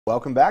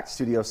Welcome back to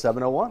Studio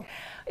 701.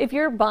 If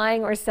you're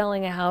buying or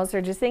selling a house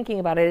or just thinking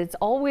about it, it's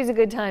always a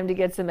good time to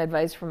get some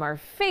advice from our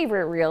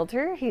favorite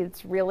realtor.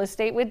 It's Real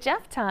Estate with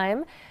Jeff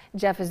time.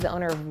 Jeff is the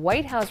owner of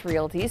White House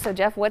Realty. So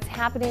Jeff, what's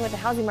happening with the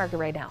housing market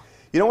right now?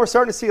 You know, we're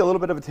starting to see a little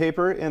bit of a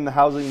taper in the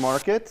housing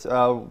market.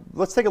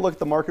 Let's take a look at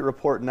the market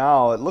report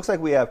now. It looks like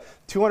we have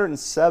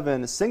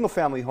 207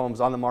 single-family homes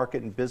on the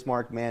market in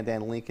Bismarck,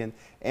 Mandan, Lincoln,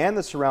 and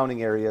the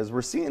surrounding areas.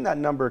 We're seeing that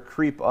number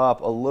creep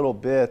up a little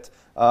bit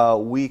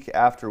week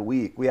after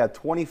week. We had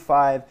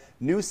 25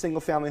 new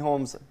single-family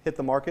homes hit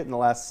the market in the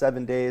last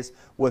 7 days,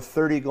 with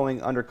 30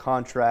 going under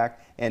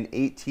contract and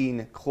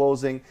 18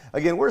 closing.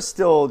 Again, we're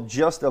still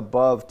just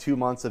above 2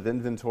 months of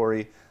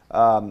inventory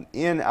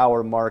in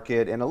our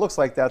market, and it looks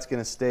like that's going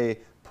to stay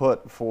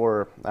put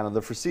for the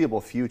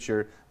foreseeable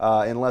future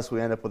unless we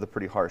end up with a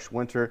pretty harsh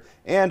winter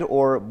and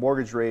or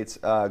mortgage rates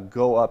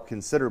go up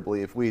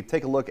considerably. If we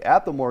take a look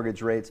at the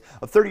mortgage rates,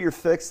 a 30-year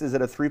fixed is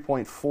at a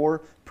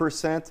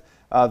 3.4%.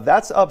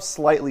 That's up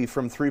slightly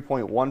from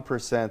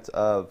 3.1%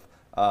 of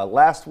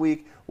last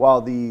week,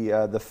 while the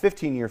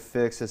 15-year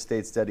fix has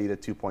stayed steady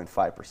at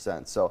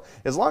 2.5%. So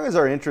as long as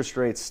our interest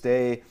rates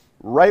stay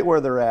right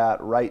where they're at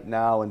right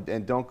now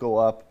and don't go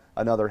up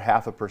another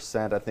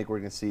 0.5%, I think we're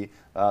going to see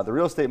the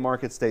real estate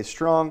market stay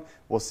strong.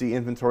 We'll see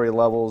inventory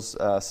levels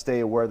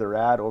stay where they're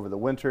at over the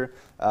winter.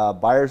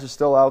 Buyers are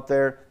still out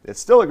there. It's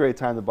still a great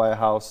time to buy a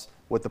house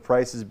with the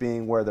prices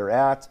being where they're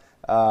at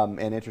and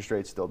interest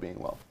rates still being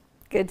low.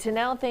 Good to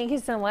know. Thank you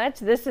so much.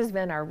 This has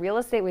been our Real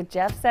Estate with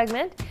Jeff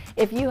segment.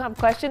 If you have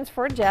questions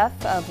for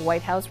Jeff of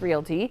White House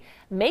Realty,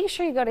 make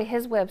sure you go to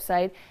his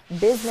website,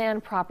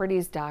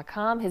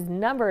 bizmanproperties.com. His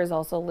number is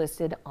also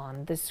listed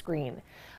on the screen.